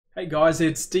Hey guys,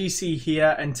 it's DC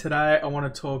here, and today I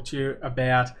want to talk to you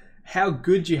about how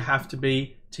good you have to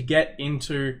be to get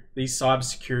into the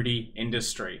cybersecurity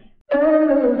industry.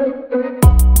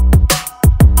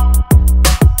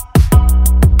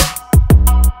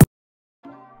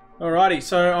 Alrighty,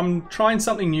 so I'm trying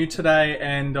something new today,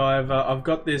 and I've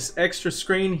got this extra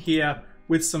screen here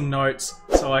with some notes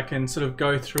so I can sort of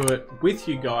go through it with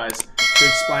you guys to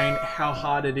explain how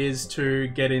hard it is to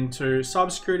get into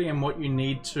cybersecurity and what you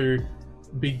need to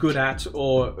be good at,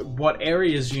 or what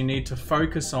areas you need to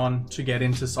focus on to get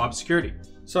into cybersecurity.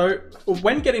 So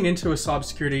when getting into a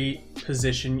cybersecurity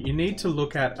position, you need to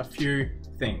look at a few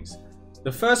things.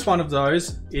 The first one of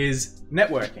those is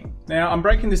networking. Now I'm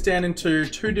breaking this down into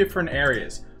two different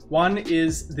areas. One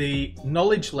is the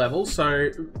knowledge level, so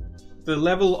the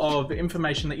level of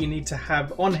information that you need to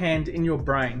have on hand in your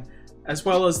brain, as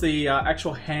well as the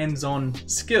actual hands-on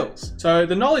skills. So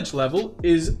the knowledge level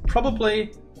is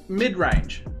probably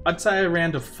mid-range. I'd say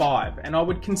around a 5, and I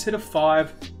would consider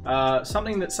 5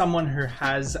 something that someone who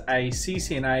has a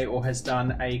CCNA or has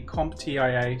done a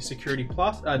CompTIA Security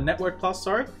Plus, Network Plus,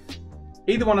 sorry.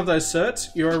 Either one of those certs,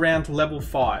 you're around level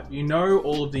 5. You know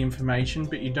all of the information,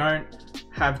 but you don't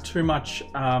have too much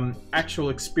actual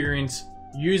experience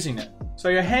using it. So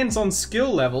your hands-on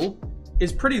skill level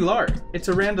is pretty low. It's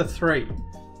around a 3.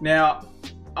 Now,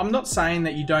 I'm not saying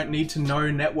that you don't need to know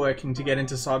networking to get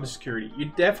into cybersecurity.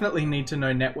 You definitely need to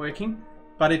know networking,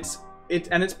 but it's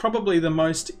probably the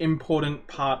most important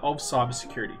part of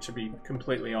cybersecurity, to be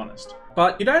completely honest.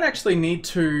 But you don't actually need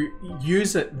to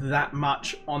use it that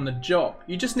much on the job.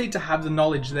 You just need to have the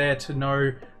knowledge there to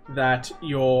know that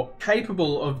you're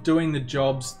capable of doing the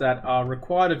jobs that are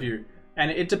required of you. And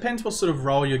it depends what sort of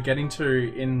role you're getting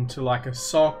into like a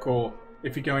SOC, or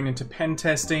if you're going into pen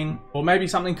testing, or maybe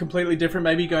something completely different,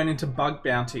 maybe going into bug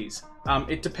bounties.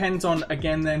 It depends on,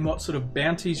 again, then what sort of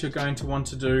bounties you're going to want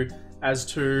to do as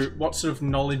to what sort of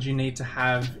knowledge you need to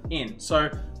have in. So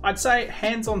I'd say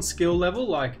hands-on skill level,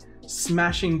 like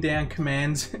smashing down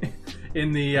commands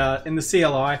in the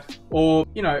CLI, or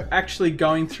actually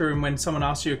going through, and when someone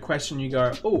asks you a question, you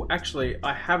go, oh, actually,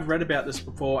 I have read about this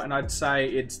before, and I'd say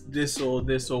it's this or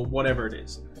whatever it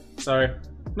is. So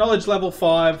knowledge level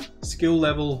 5, skill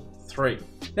level 3.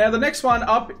 Now the next one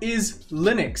up is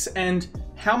Linux, and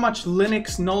how much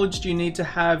Linux knowledge do you need to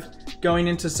have going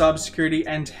into cybersecurity,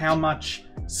 and how much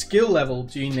skill level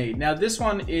do you need? Now this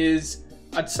one is,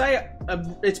 I'd say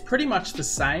it's pretty much the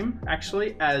same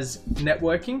actually as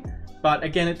networking, but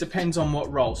again, it depends on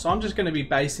what role. So I'm just going to be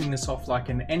basing this off like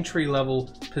an entry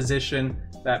level position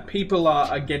that people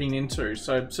are getting into.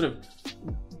 So sort of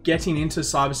getting into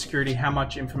cybersecurity, how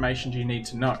much information do you need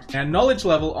to know? Now knowledge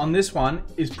level on this one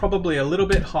is probably a little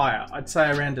bit higher. I'd say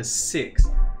around a 6,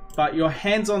 but your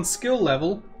hands-on skill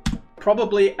level,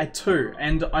 probably a 2.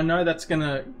 And I know that's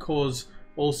gonna cause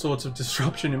all sorts of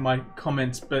disruption in my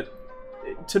comments, but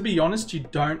to be honest, you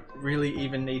don't really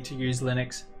even need to use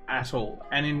Linux at all.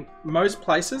 And in most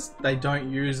places, they don't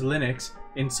use Linux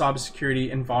in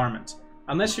cybersecurity environments.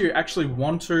 Unless you actually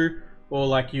want to, or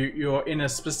like you're in a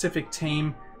specific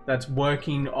team that's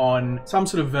working on some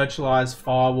sort of virtualized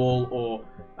firewall, or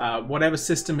whatever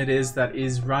system it is that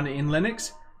is run in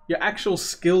Linux, your actual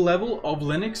skill level of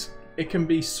Linux, it can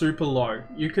be super low.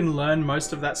 You can learn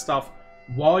most of that stuff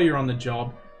while you're on the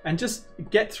job and just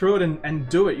get through it and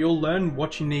do it. You'll learn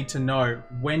what you need to know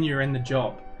when you're in the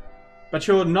job. But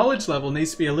your knowledge level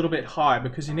needs to be a little bit high,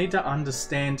 because you need to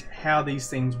understand how these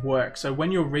things work. So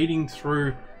when you're reading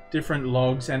through different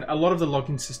logs, and a lot of the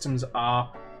logging systems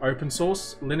are open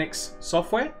source Linux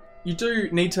software, you do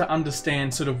need to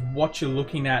understand sort of what you're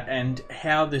looking at and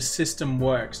how this system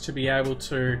works to be able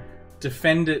to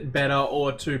defend it better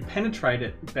or to penetrate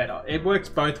it better. It works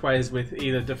both ways with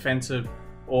either defensive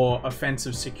or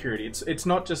offensive security. It's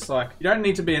not just like, you don't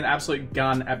need to be an absolute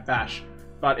gun at bash,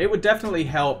 but it would definitely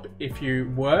help if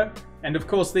you were. And of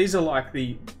course, these are like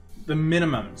the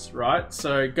minimums, right?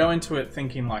 So go into it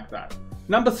thinking like that.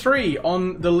 Number 3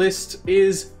 on the list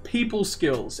is people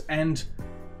skills, and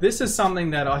this is something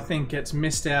that I think gets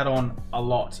missed out on a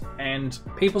lot. And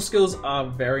people skills are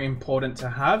very important to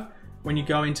have. When you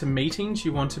go into meetings,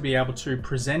 you want to be able to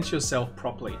present yourself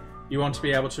properly. You want to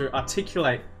be able to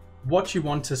articulate what you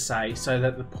want to say so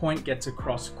that the point gets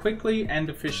across quickly and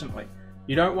efficiently.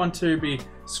 You don't want to be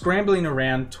scrambling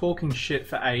around talking shit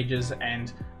for ages,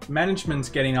 and management's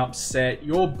getting upset.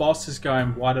 Your boss is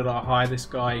going, why did I hire this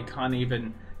guy? He can't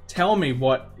even tell me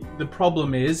what the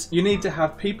problem is. You need to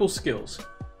have people skills.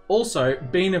 Also,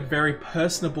 being a very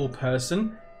personable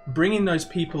person, bringing those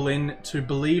people in to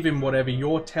believe in whatever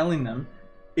you're telling them,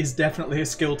 is definitely a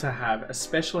skill to have,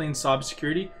 especially in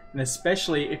cybersecurity. and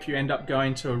especially if you end up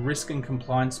going to a risk and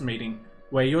compliance meeting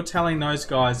where you're telling those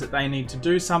guys that they need to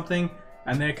do something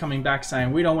and they're coming back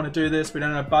saying, we don't want to do this, we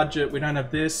don't have budget, we don't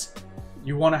have this.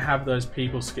 You want to have those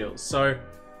people skills. So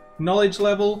knowledge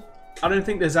level, I don't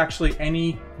think there's actually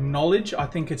any knowledge. I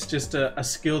think it's just a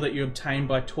skill that you obtain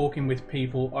by talking with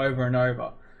people over and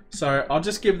over. So I'll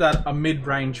just give that a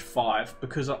mid-range 5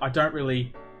 because I don't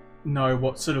really know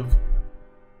what sort of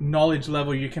knowledge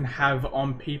level you can have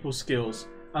on people skills.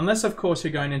 Unless, of course,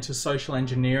 you're going into social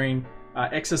engineering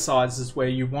exercises where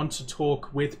you want to talk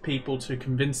with people to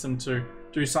convince them to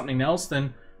do something else,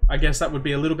 then I guess that would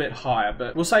be a little bit higher.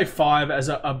 But we'll say 5 as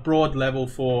a broad level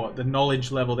for the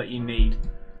knowledge level that you need.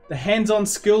 The hands-on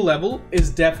skill level is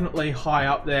definitely high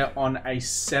up there on a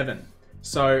 7.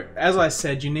 So as I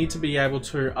said, you need to be able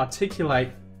to articulate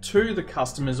to the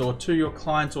customers or to your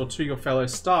clients or to your fellow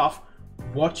staff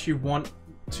what you want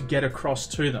to get across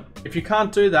to them. If you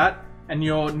can't do that and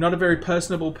you're not a very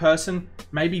personable person,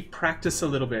 maybe practice a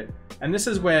little bit. And this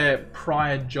is where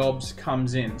prior jobs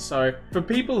comes in. So for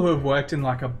people who have worked in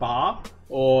like a bar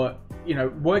or, you know,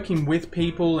 working with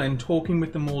people and talking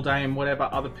with them all day and whatever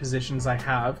other positions they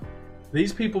have,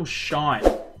 these people shine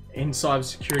in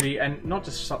cybersecurity, and not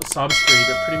just cybersecurity,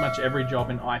 but pretty much every job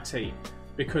in IT.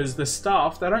 Because the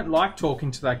staff, they don't like talking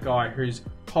to that guy who's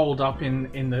holed up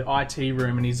in the IT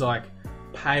room and he's like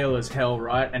pale as hell,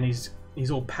 right? And he's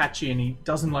all patchy and he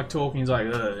doesn't like talking. He's like,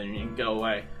 ugh, then you can go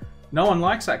away. No one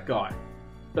likes that guy.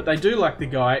 But they do like the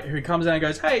guy who comes in and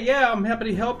goes, hey, yeah, I'm happy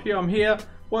to help you. I'm here.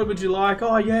 What would you like?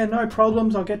 Oh, yeah, no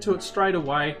problems. I'll get to it straight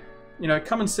away. You know,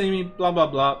 come and see me, blah, blah,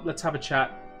 blah. Let's have a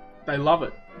chat. They love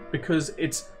it because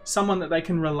it's someone that they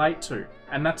can relate to.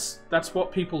 And that's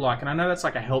what people like. And I know that's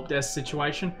like a help desk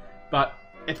situation, but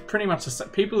it's pretty much the same.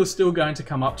 People are still going to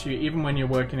come up to you even when you're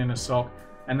working in a SOC,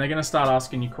 and they're going to start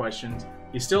asking you questions.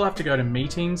 You still have to go to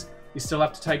meetings. You still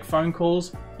have to take phone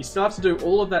calls. You still have to do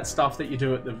all of that stuff that you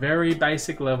do at the very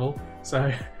basic level.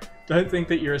 So don't think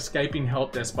that you're escaping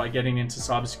help desk by getting into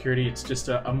cybersecurity. It's just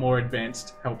a more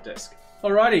advanced help desk.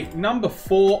 Alrighty, number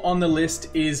 4 on the list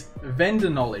is vendor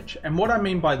knowledge. And what I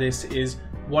mean by this is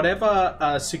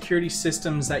whatever security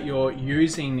systems that you're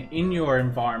using in your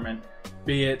environment,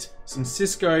 be it some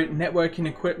Cisco networking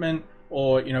equipment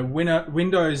or, you know,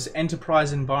 Windows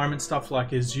enterprise environment stuff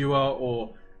like Azure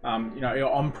or you know,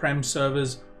 your on-prem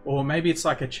servers, or maybe it's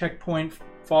like a Checkpoint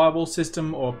firewall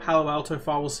system or Palo Alto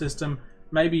firewall system,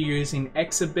 maybe using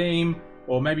Exabeam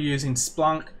or maybe using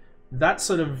Splunk. That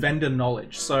sort of vendor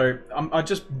knowledge. So I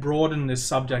just broaden this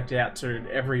subject out to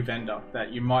every vendor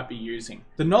that you might be using.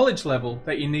 The knowledge level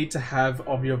that you need to have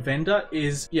of your vendor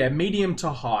is, yeah, medium to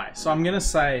high. So I'm gonna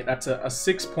say that's a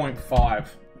 6.5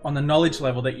 on the knowledge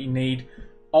level that you need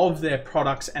of their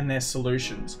products and their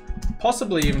solutions.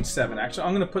 Possibly even 7. Actually,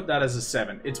 I'm gonna put that as a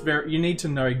 7. You need to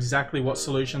know exactly what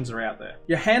solutions are out there.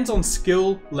 Your hands-on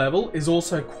skill level is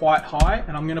also quite high,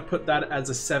 and I'm gonna put that as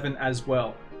a 7 as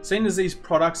well. Seeing as these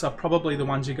products are probably the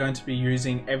ones you're going to be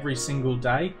using every single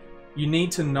day, you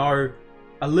need to know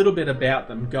a little bit about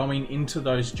them going into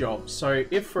those jobs. So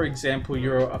if, for example,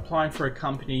 you're applying for a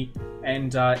company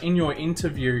and in your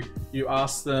interview, you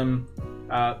ask them,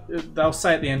 they'll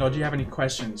say at the end, oh, do you have any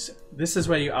questions? This is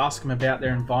where you ask them about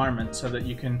their environment so that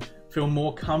you can feel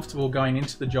more comfortable going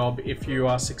into the job if you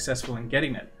are successful in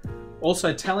getting it.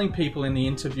 Also telling people in the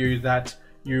interview that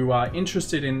you are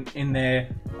interested in their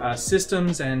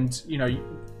systems, and you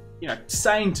know,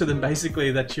 saying to them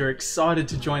basically that you're excited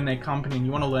to join their company and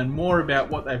you want to learn more about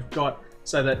what they've got,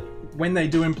 so that when they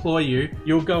do employ you,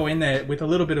 you'll go in there with a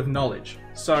little bit of knowledge.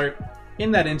 So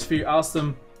in that interview, ask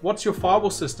them, what's your firewall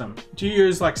system? Do you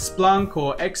use like Splunk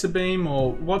or Exabeam,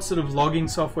 or what sort of logging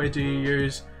software do you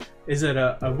use? Is it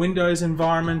a Windows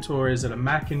environment or is it a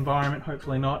Mac environment?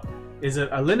 Hopefully not. Is it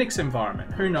a Linux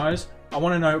environment? Who knows? I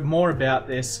want to know more about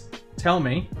this. Tell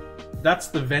me. That's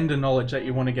the vendor knowledge that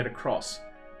you want to get across.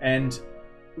 And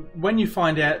when you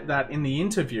find out that in the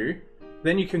interview,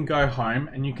 then you can go home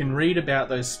and you can read about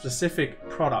those specific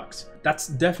products. That's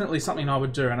definitely something I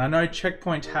would do. And I know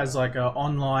Checkpoint has like an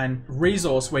online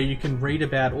resource where you can read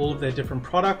about all of their different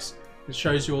products. It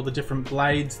shows you all the different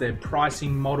blades, their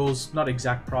pricing models, not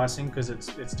exact pricing because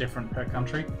it's different per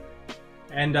country.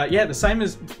 And yeah, the same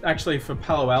is actually for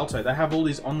Palo Alto. They have all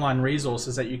these online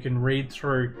resources that you can read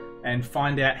through and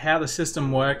find out how the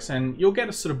system works, and you'll get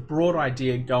a sort of broad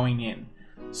idea going in.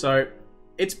 So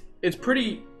it's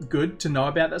pretty good to know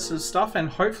about that sort of stuff, and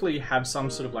hopefully you have some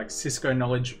sort of like Cisco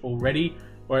knowledge already,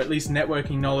 or at least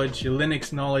networking knowledge, your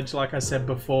Linux knowledge, like I said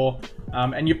before,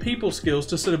 and your people skills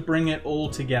to sort of bring it all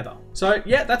together. So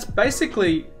yeah, that's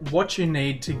basically what you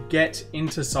need to get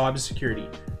into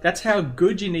cybersecurity. That's how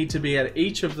good you need to be at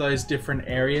each of those different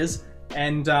areas.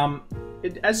 And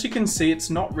as you can see, it's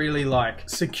not really like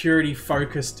security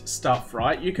focused stuff,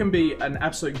 right? You can be an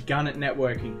absolute gun at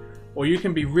networking, or you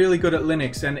can be really good at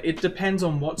Linux, and it depends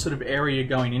on what sort of area you're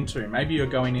going into. Maybe you're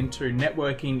going into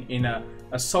networking in a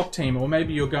SOC team, or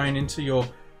maybe you're going into your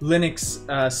Linux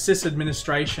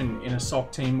sysadministration in a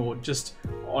SOC team, or just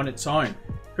on its own.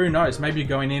 Who knows? Maybe you're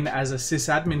going in as a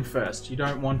sysadmin first. You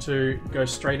don't want to go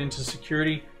straight into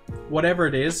security. Whatever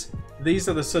it is, these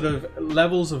are the sort of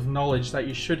levels of knowledge that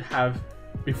you should have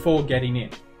before getting in.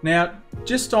 Now,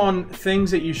 just on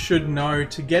things that you should know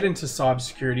to get into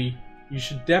cybersecurity, you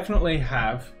should definitely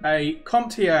have a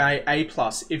CompTIA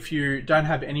A+ if you don't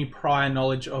have any prior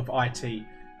knowledge of IT.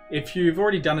 If you've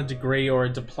already done a degree or a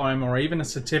diploma or even a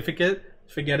certificate,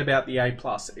 forget about the A+.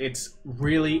 It's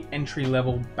really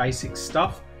entry-level basic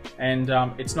stuff, and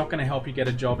it's not going to help you get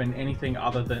a job in anything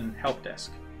other than help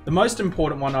desk. The most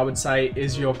important one, I would say,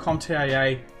 is your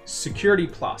CompTIA Security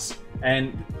Plus,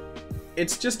 and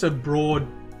it's just a broad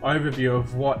overview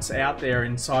of what's out there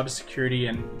in cybersecurity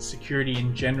and security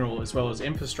in general, as well as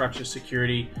infrastructure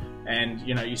security and,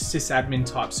 you know, your sysadmin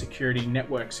type security,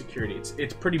 network security.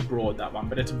 It's pretty broad, that one,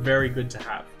 but it's very good to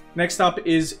have. Next up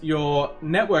is your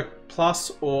Network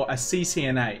Plus or a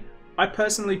CCNA. I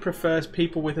personally prefer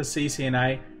people with a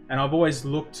CCNA, and I've always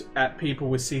looked at people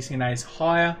with CCNAs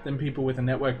higher than people with a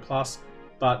Network Plus,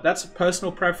 but that's a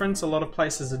personal preference. A lot of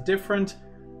places are different.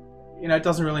 You know, it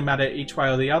doesn't really matter each way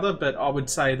or the other, but I would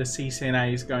say the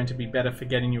CCNA is going to be better for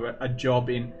getting you a job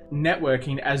in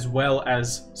networking as well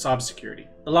as cybersecurity.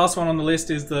 The last one on the list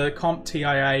is the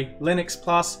CompTIA Linux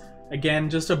Plus. Again,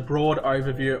 just a broad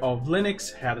overview of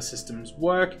Linux, how the systems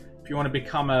work. If you want to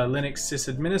become a Linux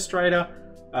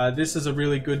sysadministrator, this is a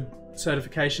really good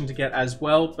certification to get as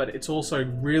well, but it's also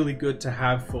really good to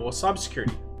have for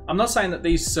cybersecurity. I'm not saying that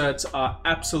these certs are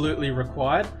absolutely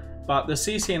required, but the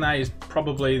CCNA is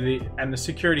probably and the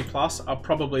Security Plus are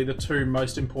probably the two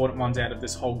most important ones out of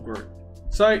this whole group.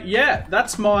 So yeah,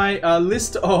 that's my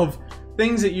list of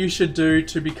things that you should do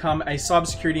to become a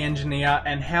cybersecurity engineer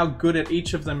and how good at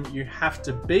each of them you have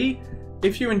to be.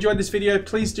 If you enjoyed this video,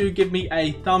 please do give me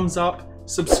a thumbs up,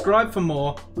 subscribe for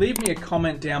more, leave me a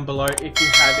comment down below if you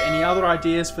have any other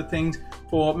ideas for things,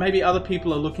 or maybe other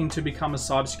people are looking to become a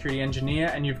cybersecurity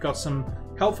engineer and you've got some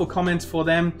helpful comments for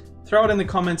them. Throw it in the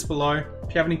comments below.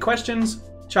 If you have any questions,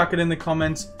 chuck it in the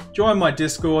comments. Join my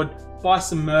Discord, buy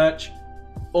some merch,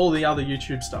 all the other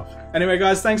YouTube stuff. Anyway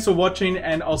guys, thanks for watching,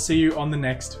 and I'll see you on the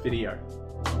next video.